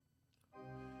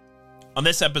On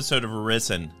this episode of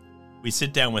Arisen, we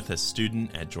sit down with a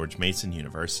student at George Mason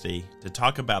University to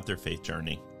talk about their faith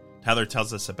journey. Tyler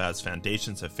tells us about his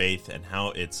foundations of faith and how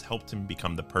it's helped him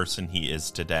become the person he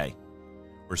is today.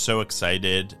 We're so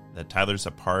excited that Tyler's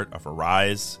a part of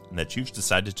Arise and that you've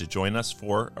decided to join us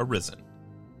for Arisen.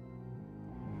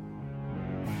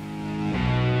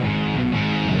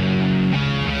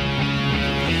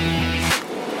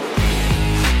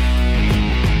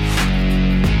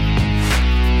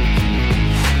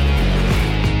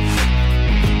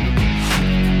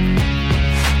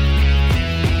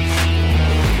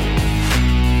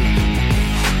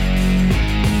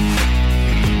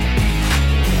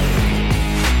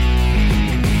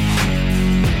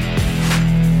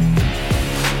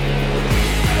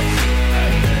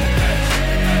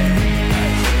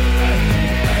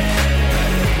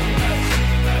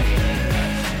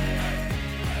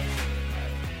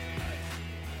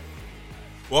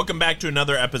 Welcome back to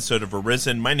another episode of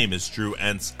Arisen. My name is Drew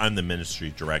Entz. I'm the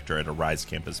Ministry Director at Arise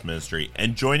Campus Ministry.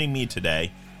 And joining me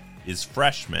today is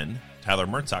freshman Tyler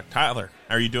Mertzok. Tyler,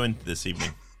 how are you doing this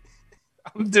evening?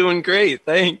 I'm doing great,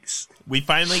 thanks. We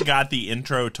finally got the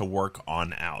intro to work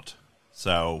on out.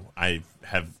 So I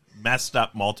have messed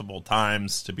up multiple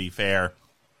times, to be fair,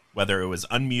 whether it was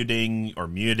unmuting or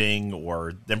muting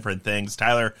or different things.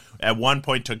 Tyler, at one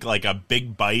point, took like a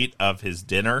big bite of his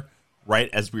dinner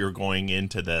right as we were going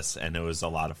into this, and it was a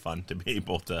lot of fun to be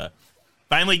able to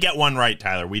finally get one right,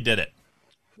 Tyler. We did it.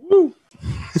 Woo!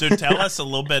 So tell us a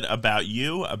little bit about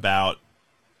you, about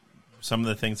some of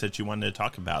the things that you wanted to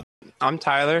talk about. I'm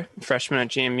Tyler, freshman at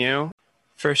GMU.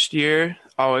 First year,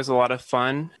 always a lot of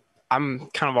fun. I'm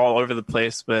kind of all over the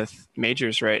place with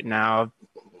majors right now.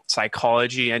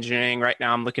 Psychology, engineering. Right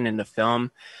now I'm looking into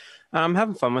film. I'm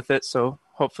having fun with it, so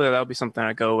hopefully that'll be something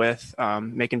I go with.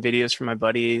 Making videos for my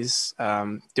buddies,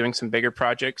 doing some bigger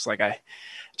projects. Like I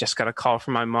just got a call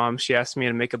from my mom. She asked me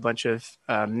to make a bunch of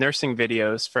nursing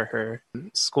videos for her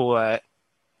school at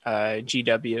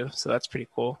GW. So that's pretty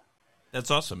cool.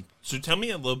 That's awesome. So tell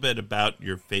me a little bit about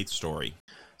your faith story.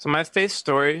 So my faith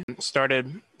story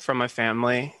started from my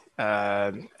family.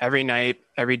 Every night,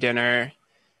 every dinner,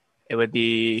 it would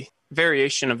be a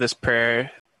variation of this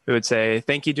prayer. We would say,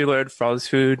 "Thank you, dear Lord, for all this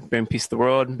food, bring peace to the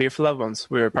world, and be for loved ones.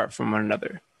 We are apart from one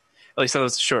another." At least that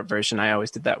was the short version. I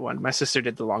always did that one. My sister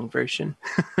did the long version.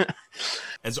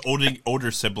 As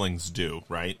older siblings do,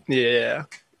 right? Yeah.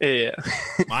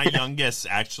 My youngest,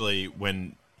 actually,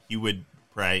 when he would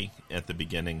pray at the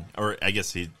beginning, or I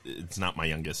guess it's not my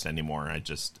youngest anymore. I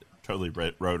just totally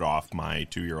wrote off my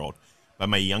 2-year-old. But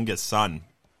my youngest son,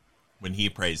 when he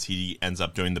prays, he ends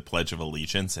up doing the Pledge of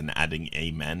Allegiance and adding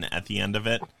amen at the end of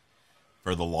it.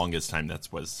 For the longest time, that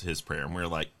was his prayer. And we were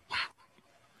like,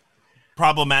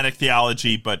 problematic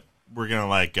theology, but we're going to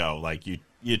let it go. Like,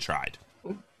 you tried.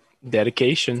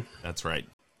 Dedication. That's right.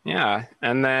 Yeah.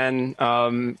 And then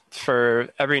for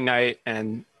every night,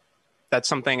 and that's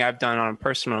something I've done on a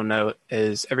personal note,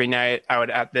 is every night I would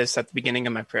add this at the beginning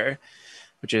of my prayer,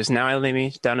 which is, "Now I lay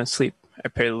me down and sleep. I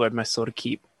pray the Lord my soul to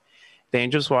keep. The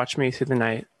angels watch me through the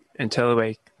night until I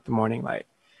wake the morning light."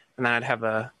 And then I'd have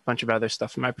a bunch of other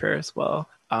stuff in my prayer as well.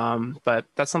 But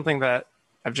that's something that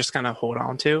I've just kind of hold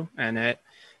on to, and it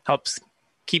helps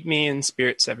keep me in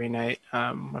spirits every night when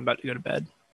I'm about to go to bed.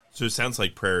 So it sounds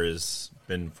like prayer has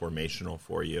been formational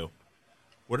for you.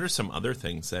 What are some other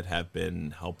things that have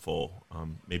been helpful?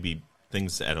 Maybe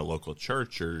things at a local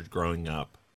church or growing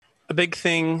up? A big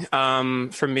thing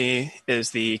for me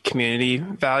is the community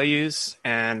values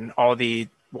and all the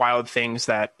wild things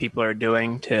that people are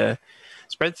doing to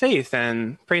spread faith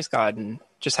and praise God and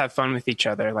just have fun with each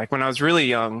other. Like when I was really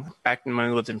young, back when we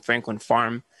lived in Franklin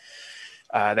Farm,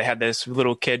 they had this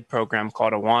little kid program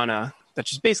called Awana, that's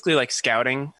just basically like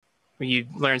scouting, where you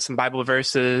learn some Bible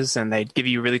verses and they'd give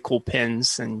you really cool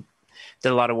pins, and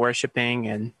did a lot of worshiping.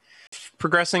 And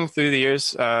progressing through the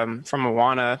years from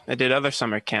Awana, I did other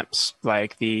summer camps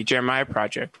like the Jeremiah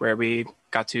Project, where we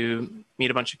got to meet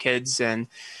a bunch of kids and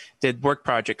did work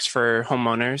projects for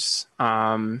homeowners.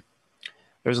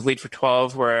 There was a Lead for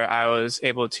 12 where I was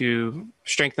able to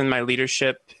strengthen my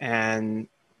leadership and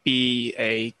be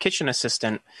a kitchen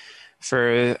assistant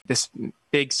for this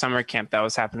big summer camp that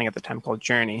was happening at the time called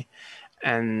Journey.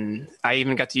 And I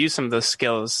even got to use some of those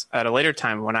skills at a later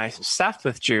time when I staffed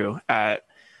with Drew at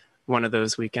one of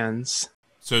those weekends.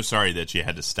 So sorry that you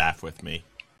had to staff with me.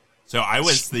 So I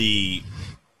was the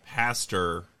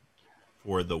pastor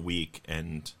for the week,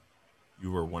 and you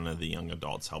were one of the young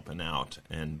adults helping out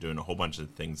and doing a whole bunch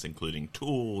of things, including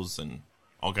tools and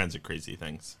all kinds of crazy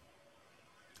things.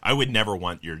 I would never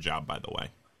want your job, by the way.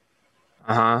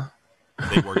 Uh-huh.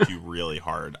 They worked you really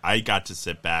hard. I got to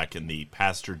sit back in the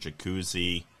pastor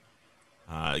jacuzzi,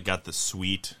 got the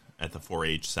suite at the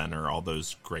 4-H center, all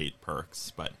those great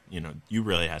perks. But, you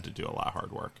really had to do a lot of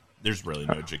hard work. There's really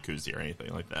no jacuzzi or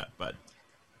anything like that, but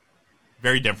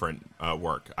very different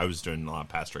work. I was doing a lot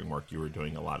of pastoring work. You were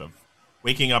doing a lot of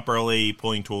waking up early,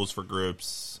 pulling tools for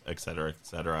groups, et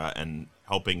cetera, and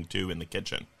helping, too, in the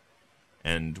kitchen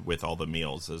and with all the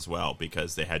meals as well,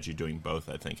 because they had you doing both,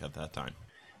 I think, at that time.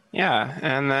 Yeah,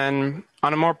 and then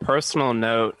on a more personal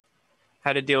note,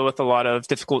 had to deal with a lot of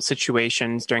difficult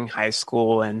situations during high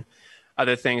school and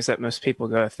other things that most people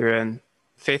go through. And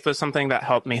faith was something that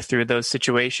helped me through those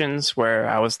situations where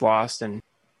I was lost and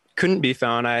couldn't be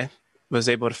found. I was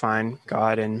able to find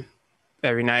God, and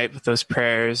every night with those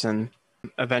prayers, and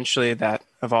eventually that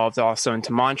evolved also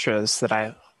into mantras that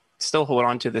I still hold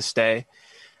on to this day,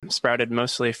 sprouted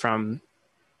mostly from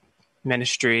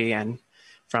ministry and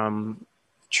from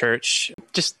church,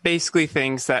 just basically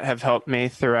things that have helped me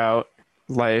throughout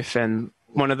life. And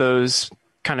one of those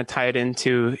kind of tied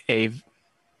into a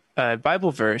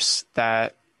Bible verse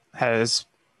that has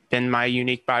been my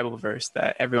unique Bible verse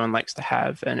that everyone likes to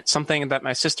have. And it's something that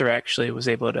my sister actually was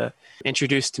able to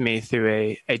introduce to me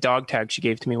through a dog tag she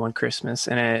gave to me one Christmas.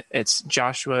 And it's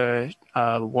Joshua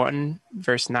 1,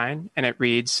 verse 9. And it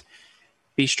reads,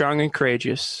 "Be strong and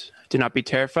courageous. Do not be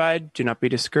terrified. Do not be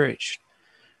discouraged.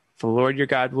 For the Lord your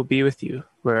God will be with you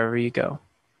wherever you go."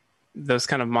 Those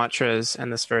kind of mantras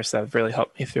and this verse that have really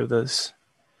helped me through those.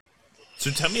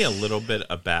 So tell me a little bit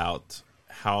about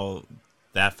how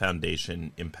that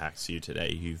foundation impacts you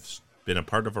today. You've been a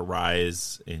part of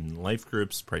Arise in life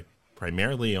groups,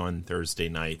 primarily on Thursday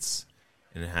nights,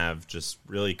 and have just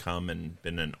really come and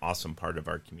been an awesome part of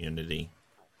our community.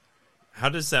 How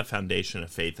does that foundation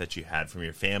of faith that you had from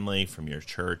your family, from your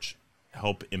church,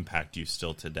 help impact you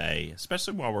still today,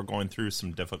 especially while we're going through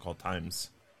some difficult times?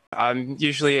 I'm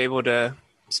usually able to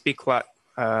speak a lot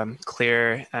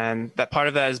clear, and that part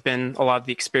of that has been a lot of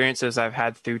the experiences I've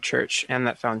had through church and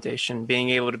that foundation,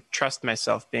 being able to trust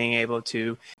myself, being able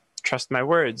to trust my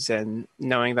words, and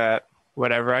knowing that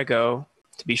wherever I go,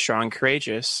 to be strong and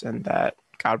courageous, and that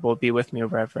God will be with me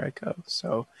wherever I go.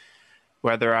 So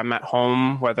whether I'm at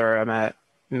home, whether I'm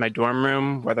in my dorm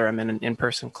room, whether I'm in an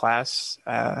in-person class,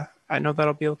 I know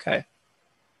that'll be okay.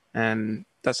 And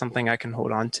that's something I can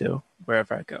hold on to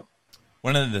wherever I go.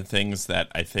 One of the things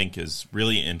that I think is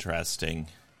really interesting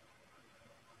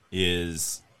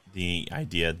is the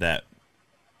idea that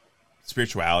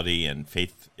spirituality and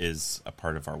faith is a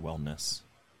part of our wellness.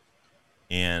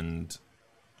 And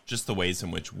just the ways in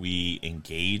which we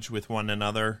engage with one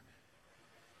another.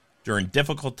 During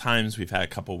difficult times, we've had a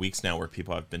couple weeks now where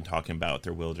people have been talking about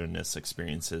their wilderness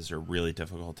experiences or really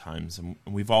difficult times, and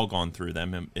we've all gone through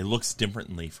them, and it looks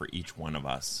differently for each one of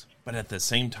us. But at the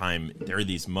same time, there are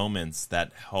these moments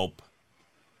that help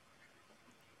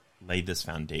lay this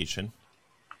foundation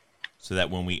so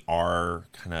that when we are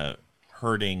kind of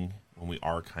hurting, when we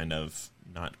are kind of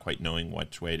not quite knowing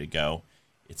which way to go,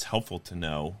 it's helpful to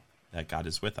know that God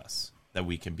is with us, that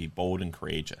we can be bold and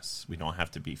courageous. We don't have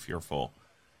to be fearful.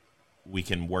 We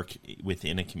can work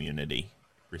within a community,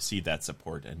 receive that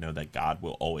support, and know that God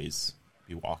will always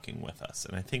be walking with us.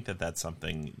 And I think that that's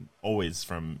something always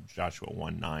from Joshua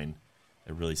 1:9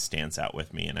 that really stands out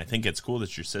with me. And I think it's cool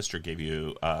that your sister gave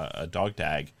you a dog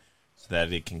tag so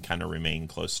that it can kind of remain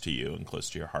close to you and close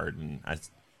to your heart. And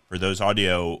for those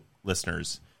audio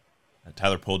listeners,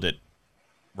 Tyler pulled it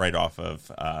right off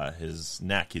of his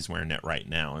neck. He's wearing it right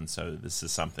now. And so this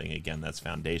is something, again, that's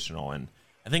foundational. And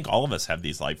I think all of us have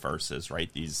these life verses,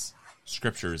 right? These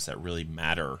scriptures that really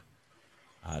matter,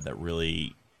 that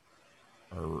really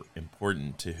are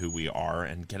important to who we are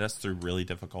and get us through really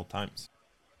difficult times.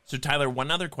 So, Tyler, one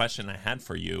other question I had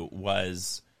for you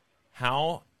was,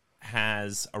 how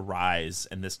has Arise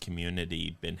and this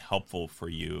community been helpful for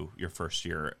you your first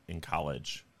year in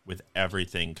college with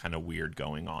everything kind of weird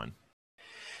going on?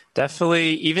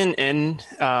 Definitely, even in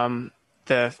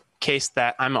the case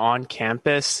that I'm on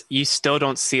campus, you still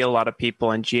don't see a lot of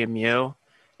people in GMU,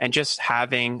 and just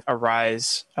having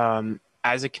Arise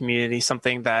as a community,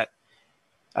 something that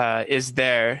is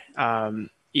there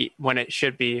when it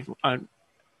should be,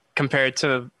 compared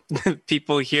to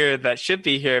people here that should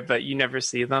be here, but you never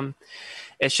see them.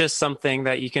 It's just something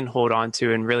that you can hold on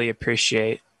to and really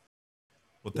appreciate.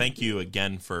 Well, thank you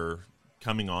again for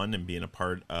coming on and being a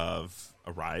part of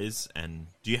Arise. And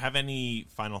do you have any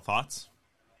final thoughts?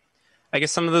 I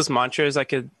guess some of those mantras I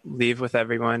could leave with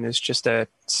everyone is just to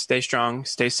stay strong,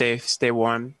 stay safe, stay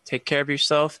warm, take care of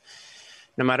yourself.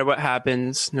 No matter what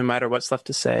happens, no matter what's left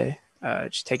to say,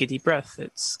 just take a deep breath.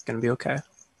 It's going to be okay.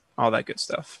 All that good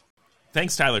stuff.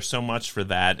 Thanks, Tyler, so much for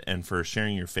that and for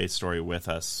sharing your faith story with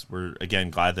us. We're, again,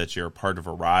 glad that you're a part of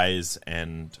Arise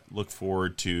and look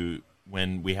forward to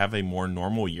when we have a more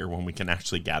normal year when we can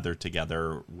actually gather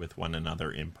together with one another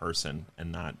in person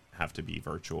and not have to be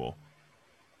virtual.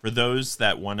 For those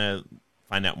that want to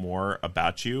find out more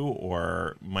about you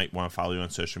or might want to follow you on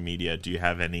social media, do you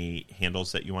have any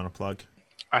handles that you want to plug?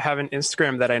 I have an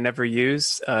Instagram that I never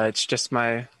use. It's just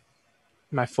my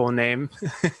full name,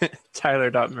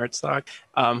 Tyler.Mertzog.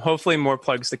 Hopefully more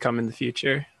plugs to come in the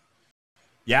future.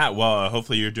 Yeah, well,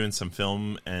 hopefully you're doing some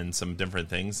film and some different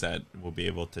things that we'll be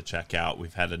able to check out.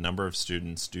 We've had a number of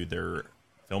students do their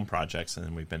film projects,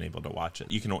 and we've been able to watch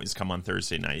it. You can always come on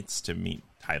Thursday nights to meet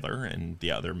Tyler and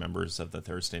the other members of the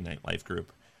Thursday Night Life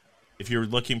group. If you're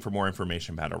looking for more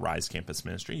information about Arise Campus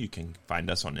Ministry, you can find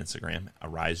us on Instagram.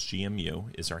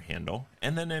 AriseGMU is our handle.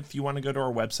 And then if you want to go to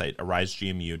our website,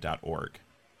 arisegmu.org.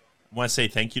 I want to say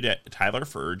thank you to Tyler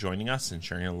for joining us and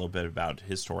sharing a little bit about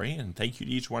his story. And thank you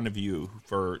to each one of you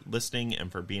for listening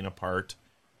and for being a part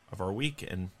of our week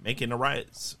and making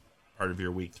Arise part of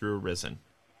your week through Arisen.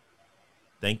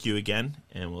 Thank you again,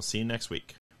 and we'll see you next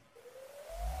week.